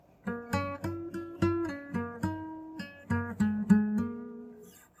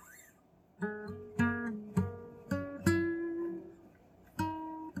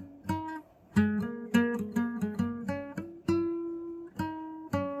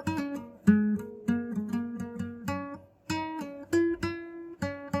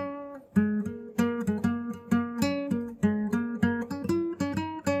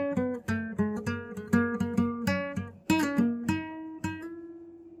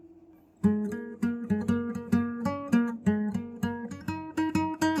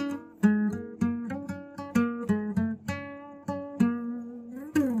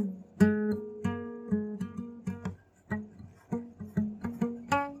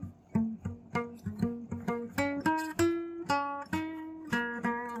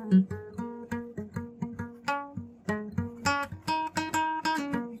Hey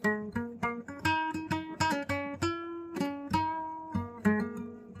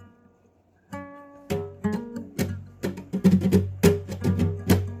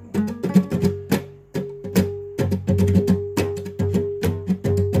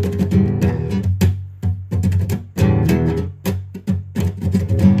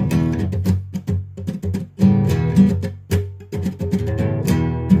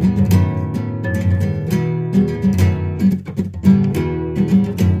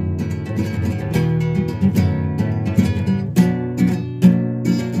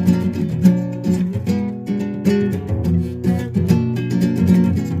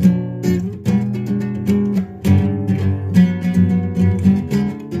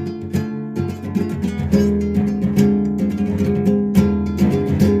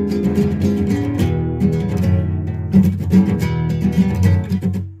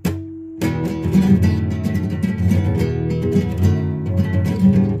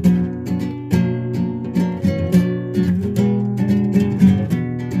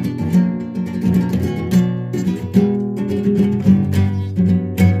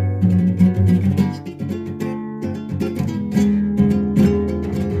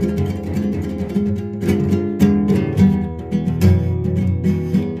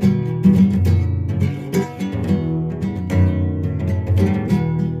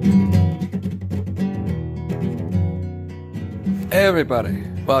everybody,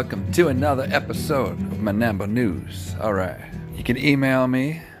 welcome to another episode of Manambo News. Alright, you can email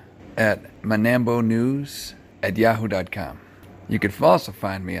me at manambonews@yahoo.com. You can also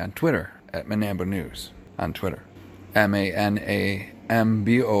find me on Twitter at Manambo News on Twitter.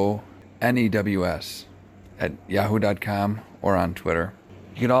 MANAMBONEWS at yahoo.com or on Twitter.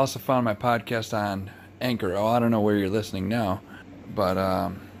 You can also find my podcast on Anchor. I don't know where you're listening now, but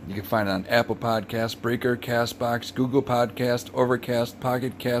you can find it on Apple Podcasts, Breaker, CastBox, Google Podcast, Overcast,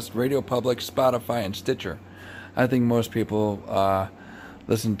 Pocket Cast, Radio Public, Spotify, and Stitcher. I think most people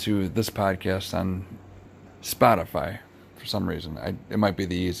listen to this podcast on Spotify for some reason. It might be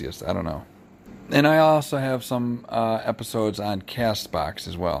the easiest. I don't know. And I also have some episodes on CastBox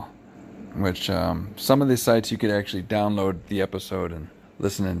as well, which some of these sites you could actually download the episode and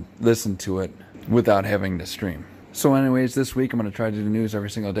listen to it without having to stream. So anyways, this week I'm going to try to do the news every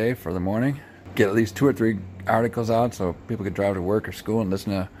single day for the morning. Get at least 2 or 3 articles out so people could drive to work or school and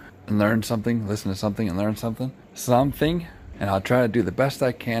learn something. Listen to something and learn something. And I'll try to do the best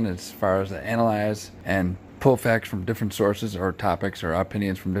I can as far as to analyze and pull facts from different sources or topics or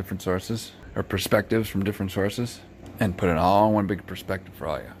opinions from different sources or perspectives from different sources and put it all in one big perspective for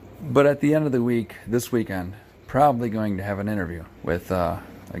all you. But at the end of the week, this weekend, probably going to have an interview with a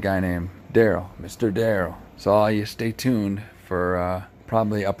guy named Daryl, Mr. Daryl. So all you stay tuned for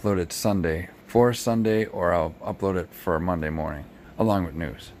probably upload it Sunday, or I'll upload it for Monday morning, along with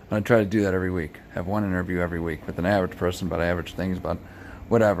news. I'm going to try to do that every week. Have one interview every week with an average person about average things, about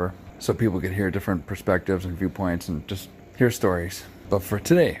whatever, so people could hear different perspectives and viewpoints and just hear stories. But for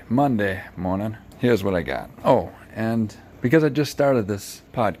today, Monday morning, here's what I got. Oh, and because I just started this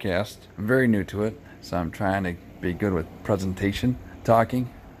podcast, I'm very new to it, so I'm trying to be good with presentation,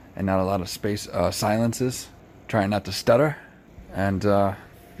 talking, and not a lot of silences, trying not to stutter. And if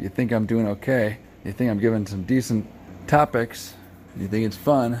you think I'm doing okay, you think I'm giving some decent topics, you think it's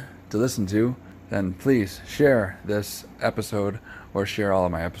fun to listen to, then please share this episode or share all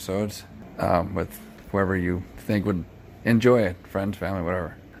of my episodes with whoever you think would enjoy it, friends, family,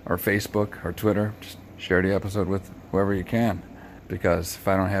 whatever, or Facebook or Twitter. Just share the episode with whoever you can, because if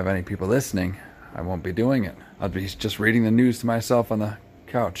I don't have any people listening, I won't be doing it. I'll be just reading the news to myself on the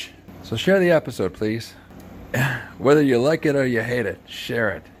couch. So share the episode, please. Whether you like it or you hate it,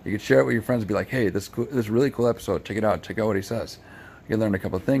 share it. You can share it with your friends and be like, hey, this really cool episode. Check it out. Check out what he says. You can learn a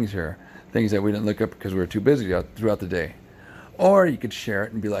couple of things here. Things that we didn't look up because we were too busy throughout the day. Or you could share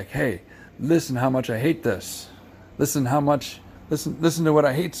it and be like, hey, listen how much I hate this. Listen to what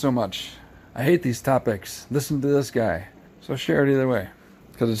I hate so much. I hate these topics. Listen to this guy. So share it either way,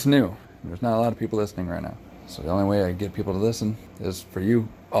 because it's new. There's not a lot of people listening right now. So the only way I get people to listen is for you,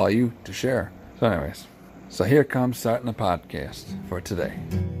 all you, to share. So anyways, so here comes starting the podcast for today.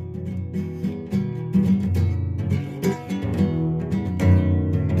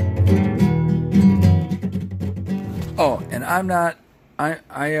 Oh, and I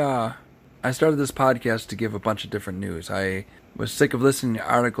started this podcast to give a bunch of different news. I was sick of listening to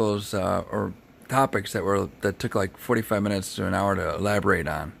articles or topics that took like 45 minutes to an hour to elaborate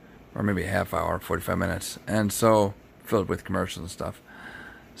on, or maybe a half hour, 45 minutes, and so filled with commercials and stuff.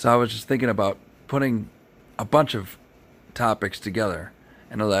 So I was just thinking about putting a bunch of topics together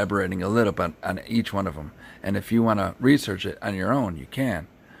and elaborating a little bit on each one of them. And if you want to research it on your own, you can.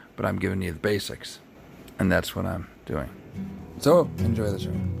 But I'm giving you the basics. And that's what I'm doing. So, enjoy the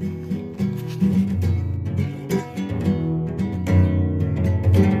show.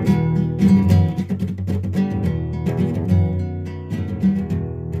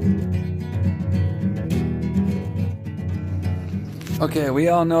 Okay, we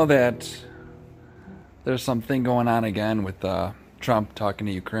all know that there's something going on again with Trump talking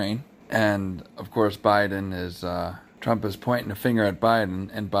to Ukraine. And, of course, Trump is pointing a finger at Biden,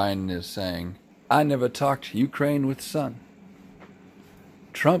 and Biden is saying, I never talked Ukraine with son.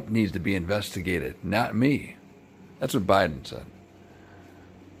 Trump needs to be investigated, not me. That's what Biden said.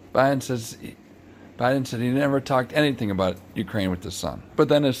 Biden said he never talked anything about Ukraine with his son. But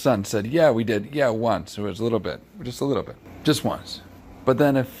then his son said, yeah, we did. Yeah, once. It was a little bit. Just a little bit. Just once. But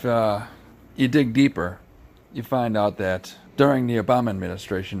then if you dig deeper, you find out that during the Obama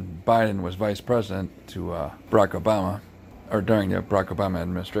administration, Biden was vice president to Barack Obama, or during the Barack Obama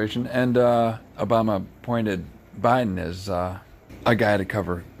administration, and Obama appointed Biden as a guy to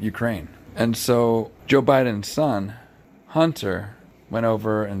cover Ukraine. And so Joe Biden's son, Hunter, went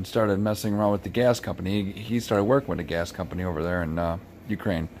over and started messing around with the gas company. He started working with a gas company over there in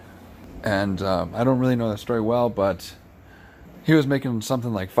Ukraine. And I don't really know the story well, but he was making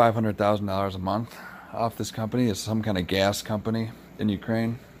something like $500,000 a month off this company. It's some kind of gas company in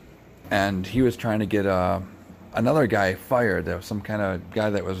Ukraine. And he was trying to get another guy fired. There was some kind of guy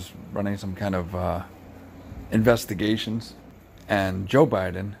that was running some kind of investigations. And Joe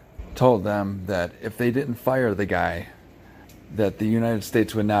Biden told them that if they didn't fire the guy, that the United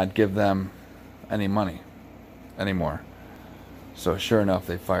States would not give them any money anymore. So sure enough,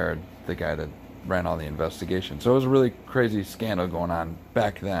 they fired the guy that ran all the investigations. So it was a really crazy scandal going on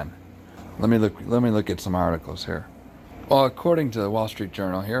back then. Let me look at some articles here. Well, according to the Wall Street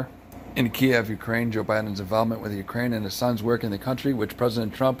Journal here, in Kiev, Ukraine, Joe Biden's involvement with Ukraine and his son's work in the country, which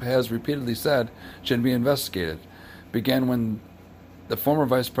President Trump has repeatedly said should be investigated, began when the former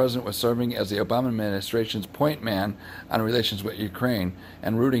vice president was serving as the Obama administration's point man on relations with Ukraine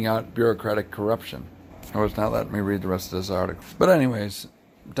and rooting out bureaucratic corruption. Oh, it's not letting me read the rest of this article. But anyways,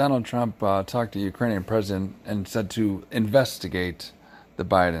 Donald Trump talked to the Ukrainian president and said to investigate the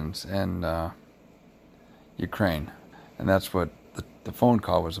Bidens and Ukraine. And that's what the phone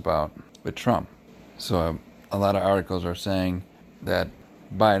call was about with Trump. So a lot of articles are saying that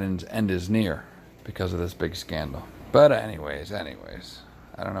Biden's end is near because of this big scandal. But anyways, I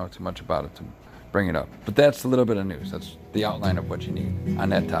don't know too much about it to bring it up. But that's a little bit of news. That's the outline of what you need on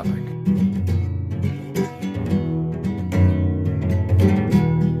that topic.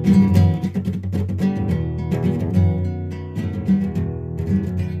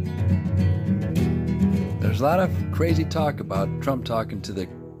 There's a lot of crazy talk about Trump talking to the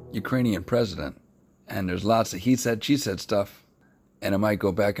Ukrainian president. And there's lots of he said, she said stuff. And it might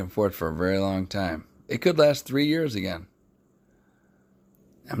go back and forth for a very long time. It could last 3 years again.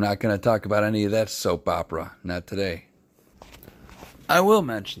 I'm not going to talk about any of that soap opera, not today. I will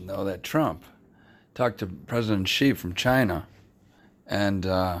mention, though, that Trump talked to President Xi from China, and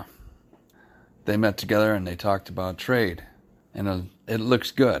they met together and they talked about trade, and it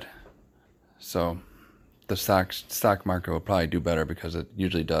looks good. So the stock market will probably do better because it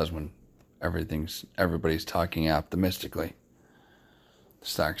usually does when everybody's talking optimistically. The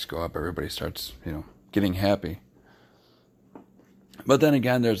stocks go up, everybody starts, getting happy. But then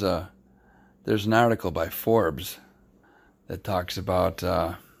again, there's an article by Forbes that talks about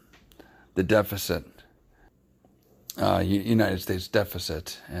the deficit, United States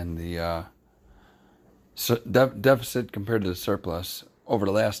deficit, and the deficit compared to the surplus over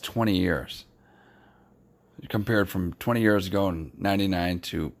the last 20 years, compared from 20 years ago in 99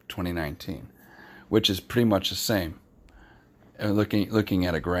 to 2019, which is pretty much the same. Looking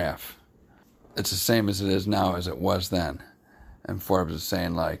at a graph, it's the same as it is now as it was then. And Forbes is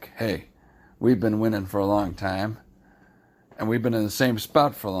saying, like, hey, we've been winning for a long time, and we've been in the same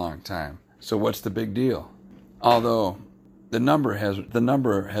spot for a long time. So what's the big deal? Although the number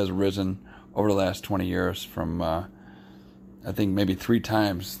has risen over the last 20 years from I think maybe 3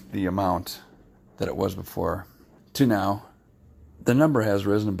 times the amount that it was before to now. The number has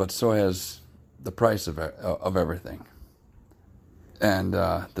risen, but so has the price of everything. And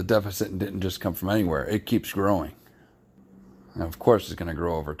the deficit didn't just come from anywhere. It keeps growing. And of course it's going to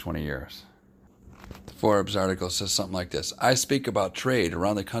grow over 20 years. The Forbes article says something like this. I speak about trade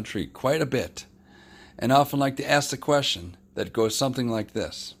around the country quite a bit, and often like to ask the question that goes something like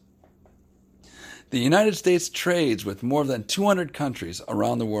this. The United States trades with more than 200 countries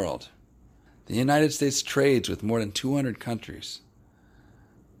around the world. The United States trades with more than 200 countries.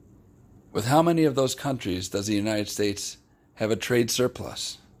 With how many of those countries does the United States have a trade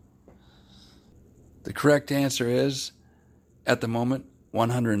surplus? The correct answer is, at the moment,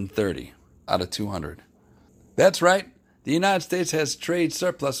 130 out of 200. That's right. The United States has trade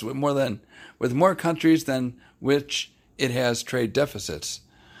surplus with more countries than which it has trade deficits.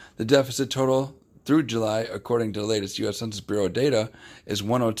 The deficit total through July, according to the latest U.S. Census Bureau data, is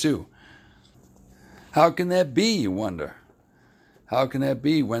 102. How can that be, you wonder? How can that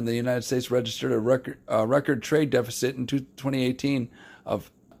be when the United States registered a record trade deficit in 2018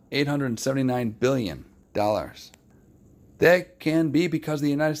 of $879 billion? That can be because the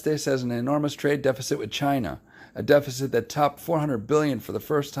United States has an enormous trade deficit with China, a deficit that topped $400 billion for the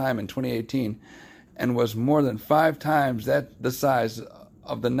first time in 2018 and was more than 5 times the size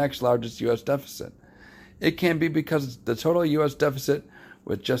of the next largest U.S. deficit. It can be because the total U.S. deficit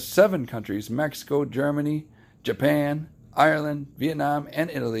with just 7 countries, Mexico, Germany, Japan, Ireland, Vietnam, and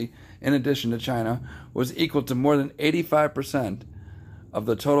Italy, in addition to China, was equal to more than 85% of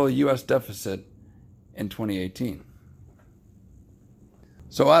the total U.S. deficit in 2018.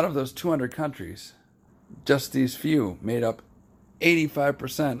 So out of those 200 countries, just these few made up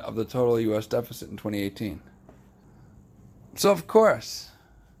 85% of the total U.S. deficit in 2018. So of course,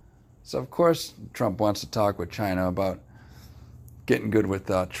 Trump wants to talk with China about getting good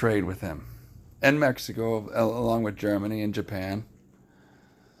with trade with him. And Mexico, along with Germany and Japan.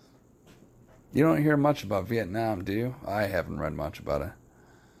 You don't hear much about Vietnam, do you? I haven't read much about it.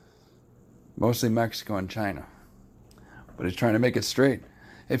 Mostly Mexico and China. But he's trying to make it straight.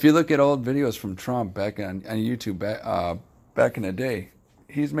 If you look at old videos from Trump back on YouTube back in the day,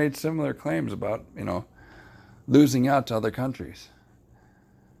 he's made similar claims about, losing out to other countries.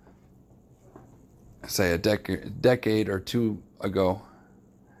 Say a decade or two ago,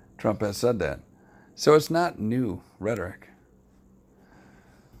 Trump has said that. So it's not new rhetoric.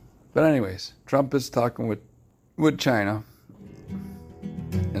 But anyways, Trump is talking with China,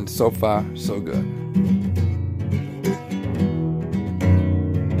 and so far, so good.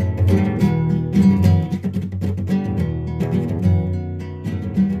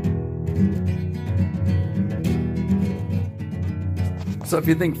 So if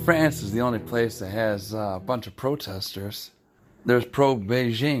you think France is the only place that has a bunch of protesters, there's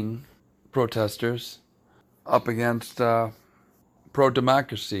pro-Beijing protesters up against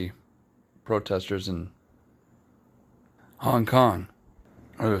pro-democracy protesters in Hong Kong.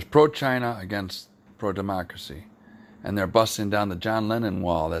 Or there's pro-China against pro-democracy. And they're busting down the John Lennon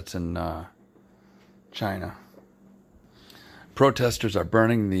wall that's in China. Protesters are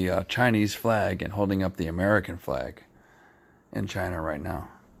burning the Chinese flag and holding up the American flag in China right now.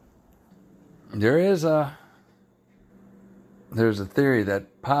 There's a theory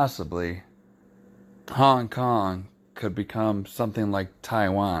that possibly Hong Kong could become something like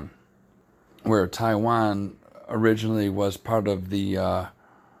Taiwan, where Taiwan originally was part of the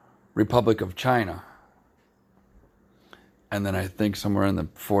Republic of China. And then I think somewhere in the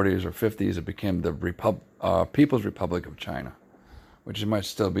 40s or 50s it became the People's Republic of China, which it might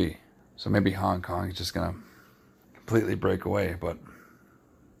still be. So maybe Hong Kong is just going to completely break away, but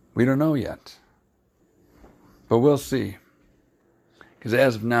we don't know yet. But we'll see. Because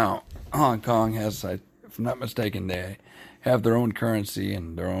as of now, Hong Kong has, if I'm not mistaken, they have their own currency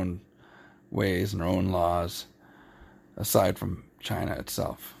and their own ways and their own laws, aside from China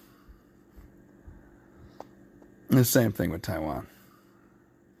itself. And the same thing with Taiwan.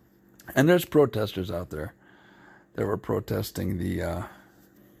 And there's protesters out there that were protesting the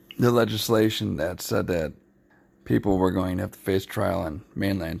legislation that said that people were going to have to face trial in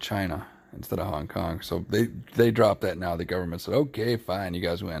mainland China instead of Hong Kong. So they dropped that now. The government said, okay, fine, you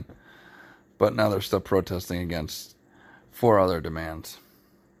guys win. But now they're still protesting against 4 other demands.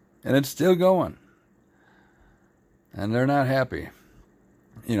 And it's still going. And they're not happy.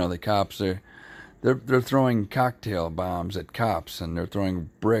 The cops are... They're throwing cocktail bombs at cops, and they're throwing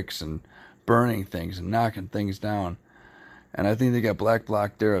bricks and burning things and knocking things down. And I think they got black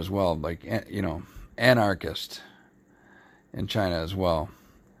bloc there as well, like, anarchists in China as well,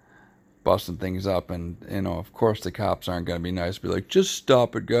 busting things up. And, of course the cops aren't going to be nice, be like, just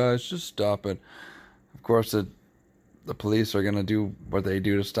stop it, guys, just stop it. Of course the police are going to do what they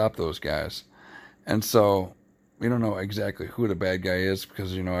do to stop those guys. And so we don't know exactly who the bad guy is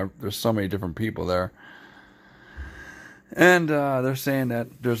because, there's so many different people there. And they're saying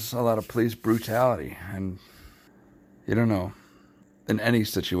that there's a lot of police brutality. And you don't know in any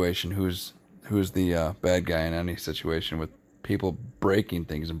situation who's the bad guy in any situation, with people breaking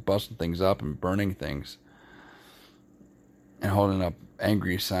things and busting things up and burning things and holding up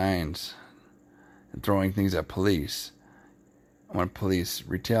angry signs and throwing things at police, when police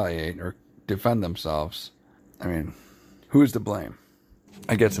retaliate or defend themselves. I mean, who's to blame?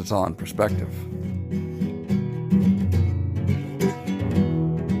 I guess it's all in perspective.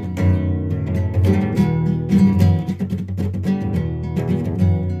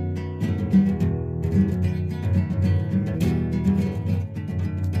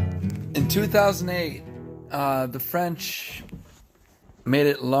 In 2008, the French made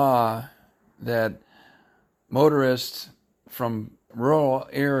it law that motorists from rural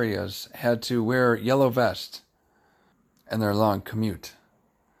areas had to wear yellow vests in their long commute.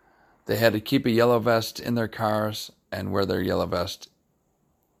 They had to keep a yellow vest in their cars and wear their yellow vest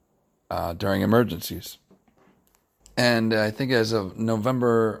during emergencies. And I think as of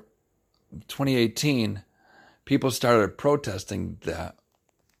November 2018, people started protesting the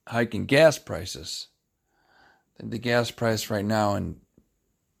hike in gas prices. I think the gas price right now in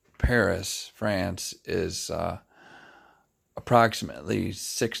Paris, France, is approximately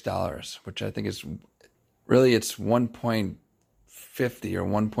 $6, which I think is really it's 1.50 or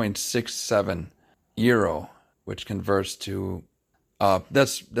 1.67 euro, which converts to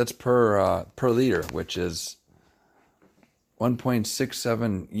that's per liter, which is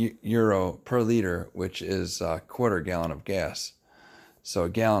 1.67 euro per liter, which is a quarter gallon of gas. So a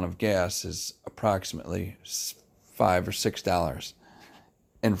gallon of gas is approximately $5 or $6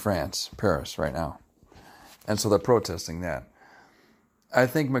 in France, Paris, right now. And so they're protesting that. I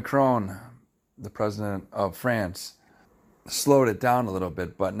think Macron, the president of France, slowed it down a little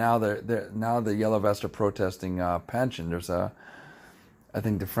bit, but now now the yellow vests are protesting pension. I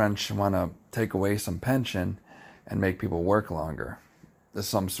think the French want to take away some pension and make people work longer, as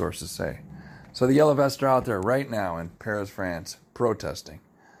some sources say. So the yellow vests are out there right now in Paris, France, protesting.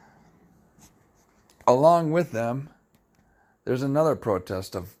 Along with them, there's another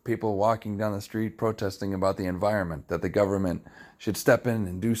protest of people walking down the street protesting about the environment, that the government should step in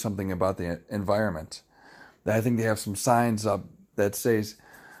and do something about the environment. I think they have some signs up that says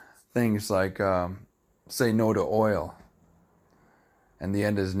things like, say no to oil, and the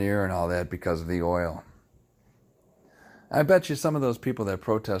end is near and all that because of the oil. I bet you some of those people that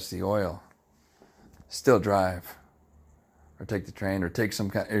protest the oil still drive, or take the train, or take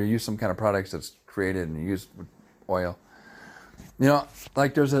or use some kind of products that's created and used with oil. You know,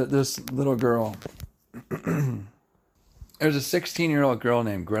 like there's this little girl. There's a 16-year-old girl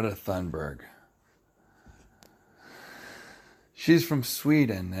named Greta Thunberg. She's from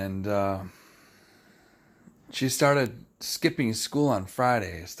Sweden, and she started skipping school on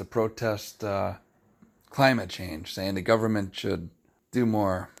Fridays to protest climate change, saying the government should do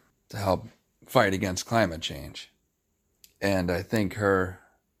more to help fight against climate change. And I think her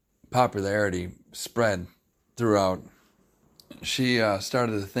popularity spread throughout. She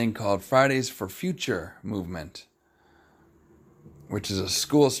started a thing called Fridays for Future movement, which is a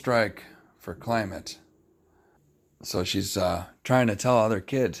school strike for climate. So she's trying to tell other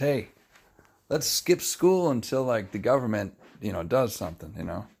kids, hey, let's skip school until like the government, does something,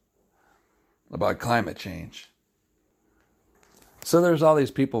 about climate change. So there's all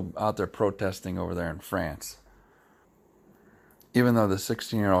these people out there protesting over there in France. Even though the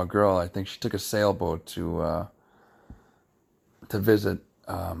 16-year-old girl, I think she took a sailboat to visit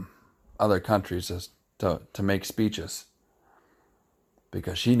other countries to make speeches,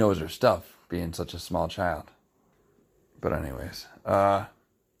 because she knows her stuff, being such a small child. But anyways,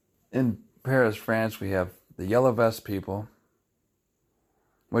 in Paris, France, we have the yellow vest people,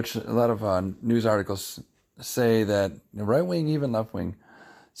 which a lot of news articles say that the right wing, even left wing,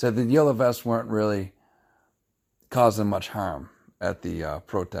 said the yellow vests weren't really causing much harm at the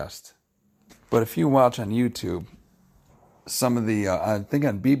protest. But if you watch on YouTube, some of the, I think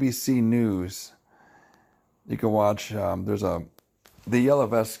on BBC News, you can watch, the yellow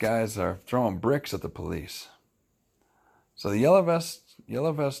vest guys are throwing bricks at the police. So the yellow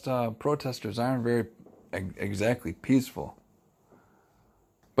vest protesters aren't very exactly peaceful.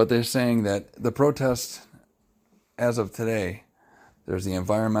 But they're saying that the protest, as of today, there's the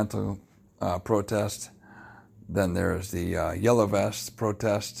environmental protest, then there's the yellow vest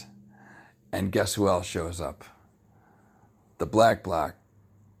protest, and guess who else shows up? The black bloc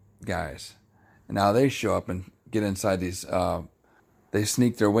guys. And now they show up and get inside these, they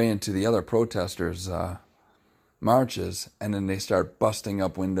sneak their way into the other protesters' marches, and then they start busting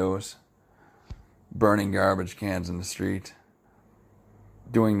up windows, burning garbage cans in the street,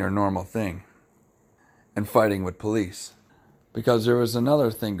 doing their normal thing, and fighting with police. Because there was another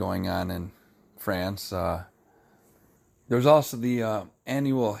thing going on in France. There's also the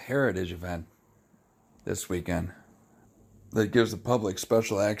annual Heritage event this weekend that gives the public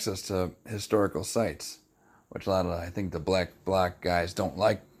special access to historical sites which I think the black bloc guys don't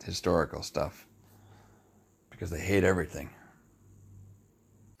like historical stuff because they hate everything.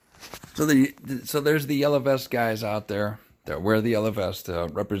 So there's the yellow vest guys out there that wear the yellow vest to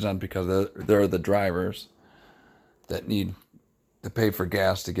represent, because they're the drivers that need to pay for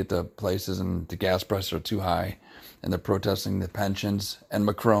gas to get to places, and the gas prices are too high, and they're protesting the pensions and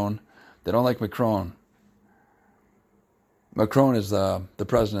Macron. They don't like Macron. Macron is the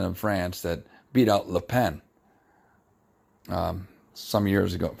president of France that beat out Le Pen some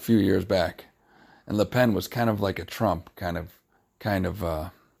years ago, a few years back, and Le Pen was kind of like a Trump kind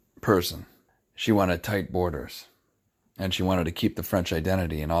of person. She wanted tight borders, and she wanted to keep the French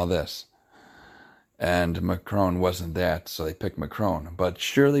identity and all this. And Macron wasn't that, so they picked Macron. But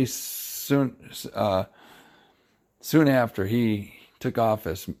surely soon after he took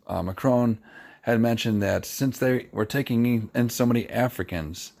office, Macron had mentioned that since they were taking in so many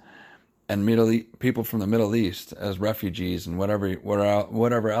Africans and people from the Middle East as refugees and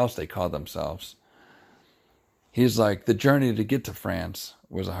whatever else they called themselves, he's like, the journey to get to France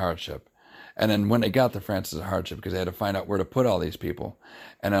was a hardship. And then when they got to France, it was a hardship because they had to find out where to put all these people.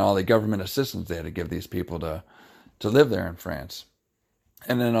 And then all the government assistance they had to give these people to live there in France.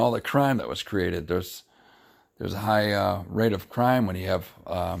 And then all the crime that was created. There's a high rate of crime when you have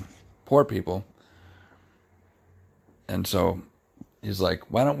poor people. And so he's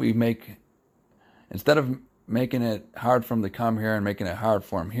like, why don't we instead of making it hard for them to come here and making it hard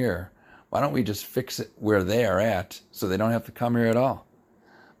for them here, why don't we just fix it where they are at so they don't have to come here at all?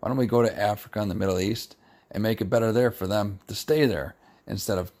 Why don't we go to Africa and the Middle East and make it better there for them to stay there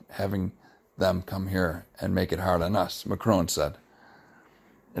instead of having them come here and make it hard on us, Macron said.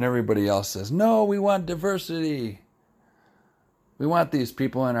 And everybody else says, no, we want diversity. We want these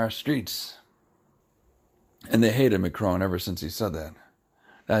people in our streets. And they hated Macron ever since he said that.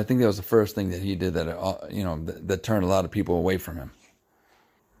 And I think that was the first thing that he did that turned a lot of people away from him.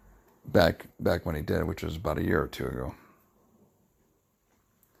 Back when he did, which was about a year or two ago.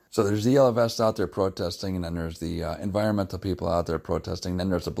 So there's the yellow vests out there protesting, and then there's the environmental people out there protesting. Then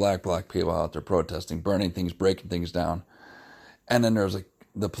there's the black people out there protesting, burning things, breaking things down. And then there's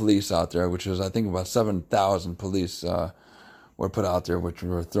the police out there, which was, I think, about 7,000 police were put out there, which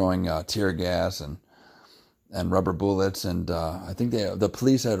were throwing tear gas and rubber bullets. And I think the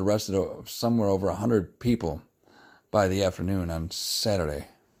police had arrested somewhere over 100 people by the afternoon on Saturday.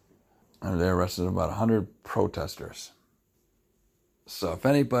 And they arrested about 100 protesters. So if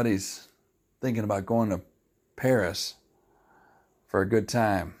anybody's thinking about going to Paris for a good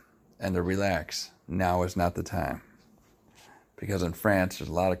time and to relax, now is not the time. Because in France, there's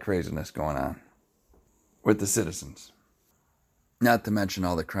a lot of craziness going on with the citizens. Not to mention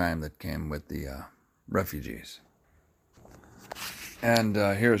all the crime that came with the refugees. And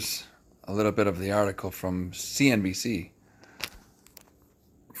here's a little bit of the article from CNBC.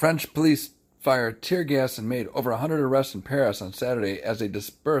 French police fired tear gas and made over 100 arrests in Paris on Saturday as they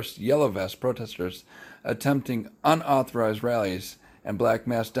dispersed yellow vest protesters attempting unauthorized rallies and black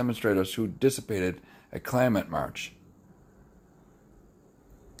mass demonstrators who dissipated a climate march.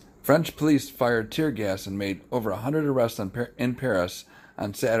 French police fired tear gas and made over 100 arrests in Paris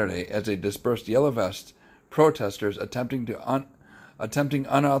on Saturday as they dispersed yellow vest protesters attempting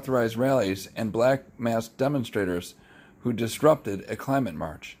unauthorized rallies and black mass demonstrators who disrupted a climate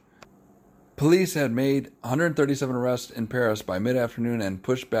march. Police had made 137 arrests in Paris by mid-afternoon and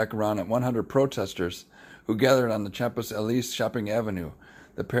pushed back around at 100 protesters who gathered on the Champs-Élysées shopping avenue,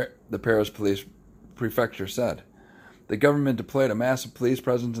 the Paris police prefecture said. The government deployed a massive police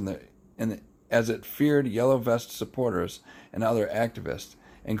presence as it feared yellow vest supporters and other activists,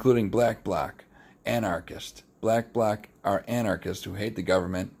 including Black Bloc anarchists. Black Bloc are anarchists who hate the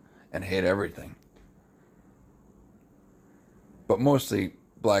government and hate everything. But mostly,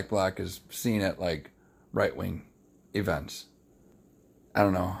 Black Bloc is seen at like right-wing events. I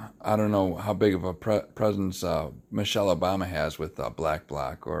don't know how big of a presence Michelle Obama has with Black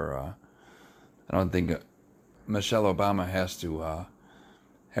Bloc, or I don't think Michelle Obama has to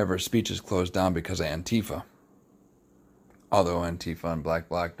have her speeches closed down because of Antifa. Although Antifa and Black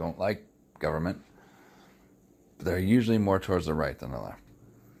Bloc don't like government, but they're usually more towards the right than the left.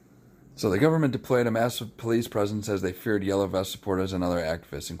 So the government deployed a massive police presence as they feared yellow vest supporters and other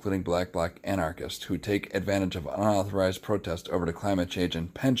activists, including Black Bloc anarchists, who take advantage of unauthorized protest over the climate change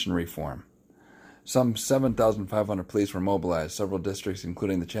and pension reform. Some 7,500 police were mobilized. Several districts,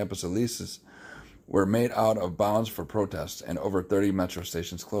 including the Champs-Élysées, were made out of bounds for protests, and over 30 metro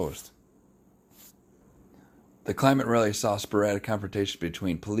stations closed. The climate rally saw sporadic confrontations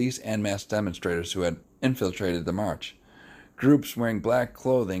between police and mass demonstrators who had infiltrated the march. Groups wearing black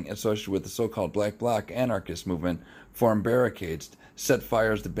clothing associated with the so-called Black Bloc anarchist movement formed barricades, set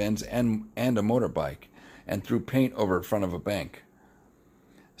fires to bins and a motorbike, and threw paint over the front of a bank.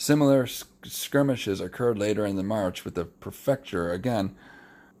 Similar skirmishes occurred later in the march, with the prefecture again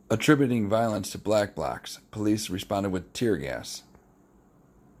attributing violence to Black Blocs. Police responded with tear gas.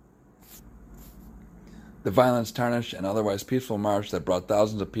 The violence tarnished an otherwise peaceful march that brought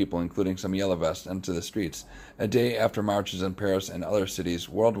thousands of people, including some yellow vests, into the streets, a day after marches in Paris and other cities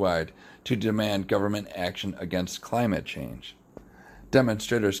worldwide to demand government action against climate change.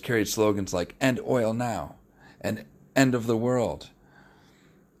 Demonstrators carried slogans like "End oil now" and "End of the world,"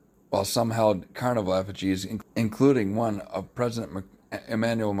 while some held carnival effigies, including one of President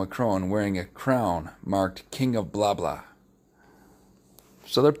Emmanuel Macron wearing a crown marked King of Blah Blah.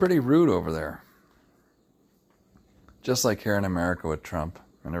 So they're pretty rude over there. Just like here in America with Trump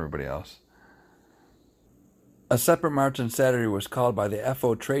and everybody else. A separate march on Saturday was called by the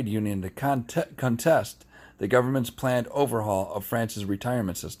FO trade union to contest the government's planned overhaul of France's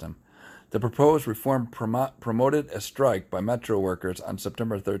retirement system. The proposed reform promoted a strike by metro workers on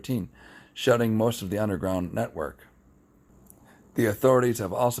September 13, shutting most of the underground network. The authorities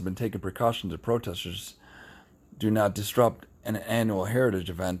have also been taking precautions that protesters do not disrupt an annual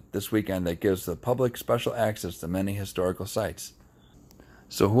heritage event this weekend that gives the public special access to many historical sites.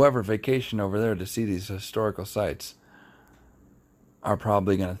 So whoever vacationed over there to see these historical sites are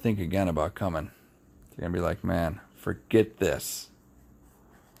probably going to think again about coming. They're going to be like, man, forget this.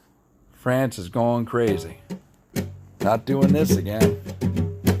 France is going crazy. Not doing this again.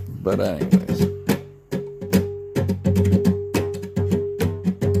 But anyways.